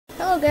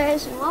Hello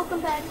guys, and welcome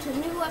back to a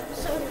new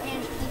episode,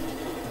 and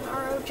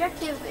our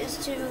objective is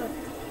to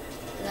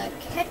the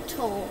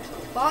kettle,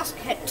 boss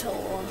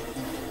kettle.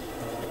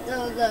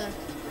 Though the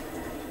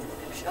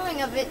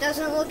showing of it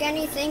doesn't look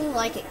anything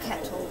like a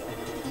kettle.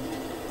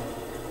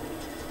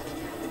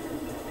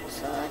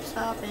 So let's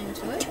hop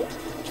into it.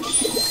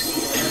 See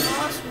what the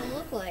boss will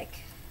look like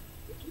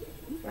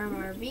from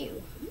our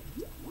view.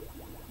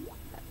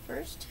 At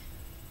first.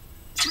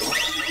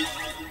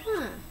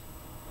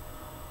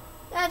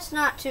 That's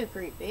not too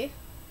creepy.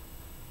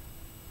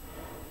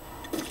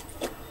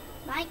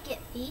 Might get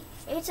feet.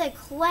 It's a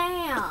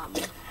clam.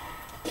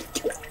 It's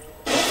a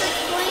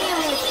clam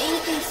with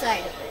ink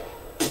inside of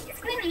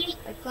it.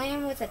 A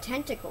clam with a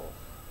tentacle.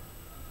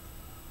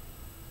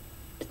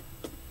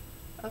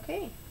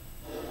 Okay.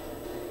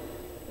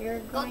 You're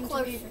going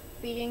to be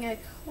feeding a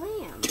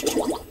clam.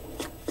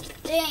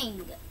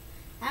 Dang.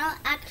 I don't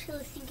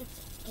actually think it's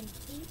can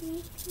feed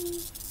me.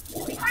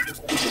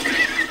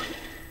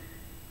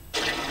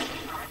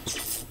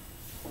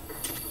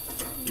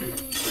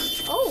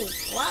 Oh,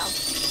 wow.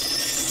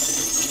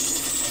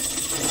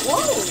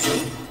 Whoa.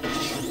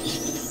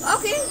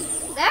 Okay,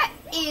 that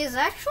is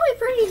actually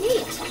pretty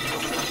neat.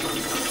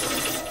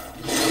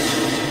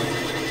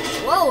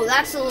 Whoa,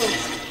 that's a little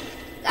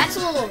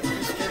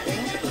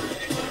disturbing.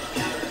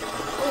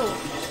 Oh,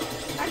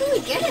 how do we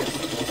get him?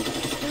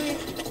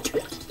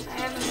 I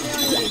have a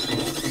feeling we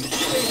didn't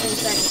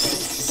anything.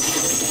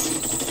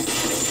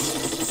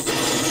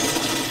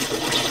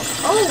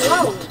 Oh,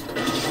 whoa.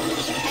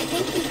 I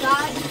think you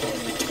got it.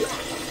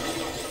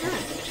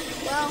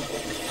 Well,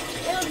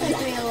 it'll take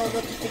me a little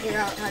bit to figure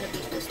out how to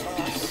beat this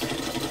boss.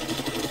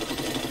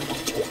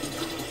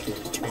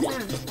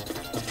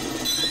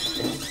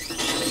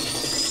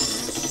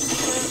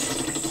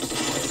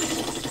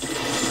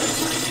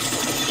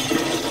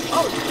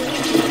 Oh,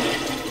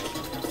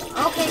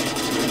 okay.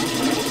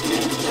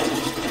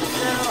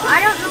 So, I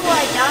don't know what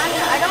I done.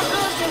 I don't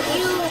know if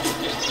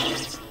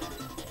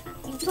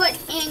You put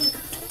ink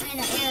in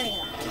an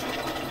area.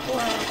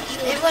 Or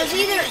it was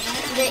either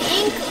the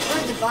ink or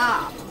the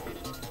bomb.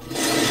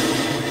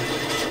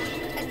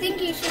 I think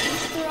you should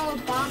throw a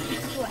bomb to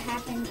see what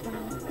happens when.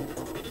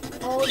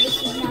 Oh, this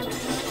is not turning.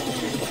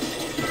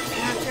 It's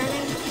not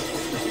turning?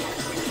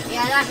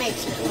 Yeah, that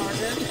makes it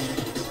harder.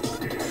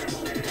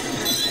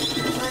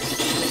 Let's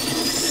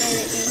try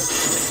the ink.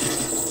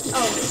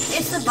 Oh,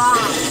 it's the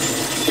bomb.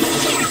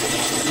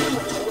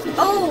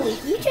 Oh,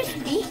 he just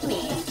beat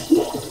me.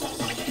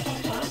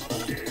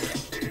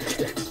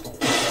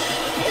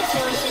 As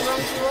soon as he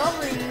runs you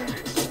over,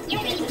 you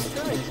get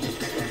destroyed.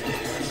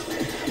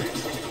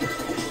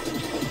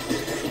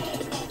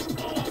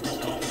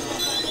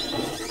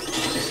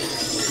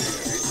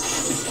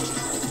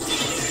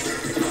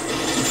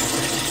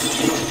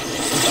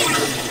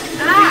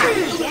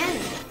 Again.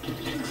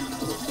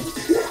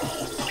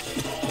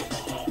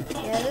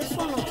 Yeah, this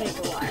one will take a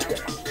while.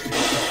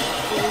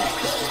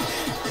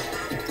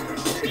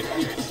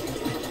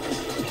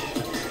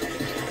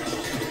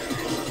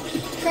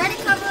 Try to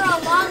cover a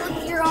lot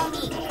with your own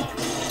ink.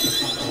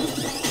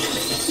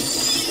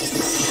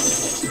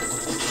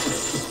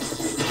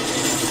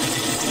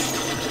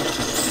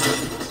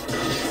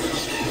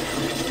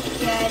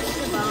 Yeah, it's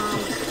the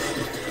bomb.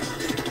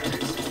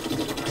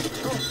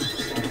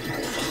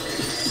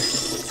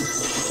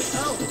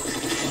 Oh.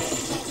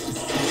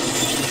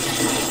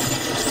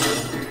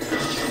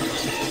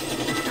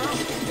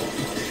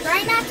 Try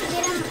not to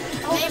get him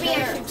over Maybe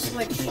there. I should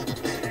switch.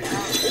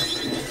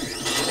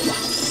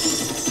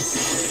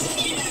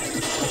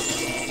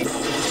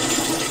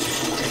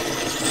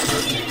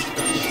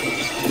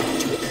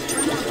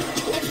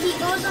 If he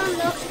goes on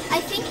low, I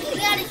think you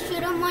gotta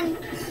shoot him when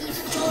he's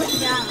slowing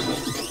down.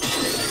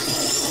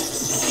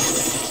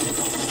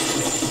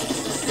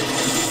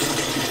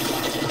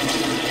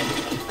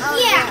 Oh,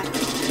 Yeah.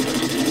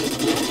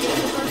 You're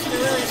supposed to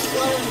really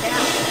slow him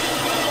down.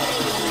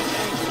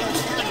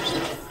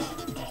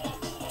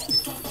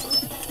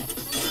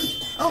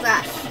 Oh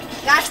gosh.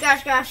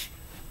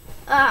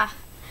 Gosh.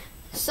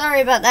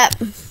 Sorry about that.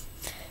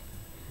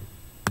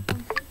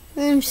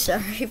 I'm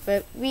sorry,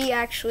 but we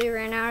actually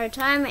ran out of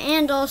time,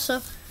 and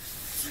also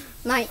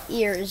my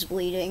ear is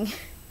bleeding,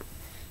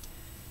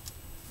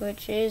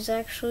 which is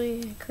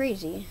actually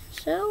crazy.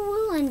 So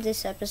we'll end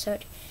this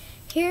episode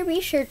here. Be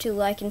sure to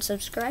like and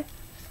subscribe.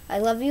 I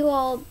love you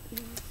all.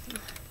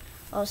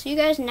 I'll see you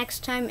guys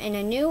next time in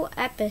a new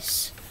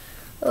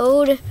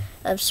episode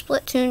of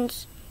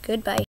Splatoon. Goodbye.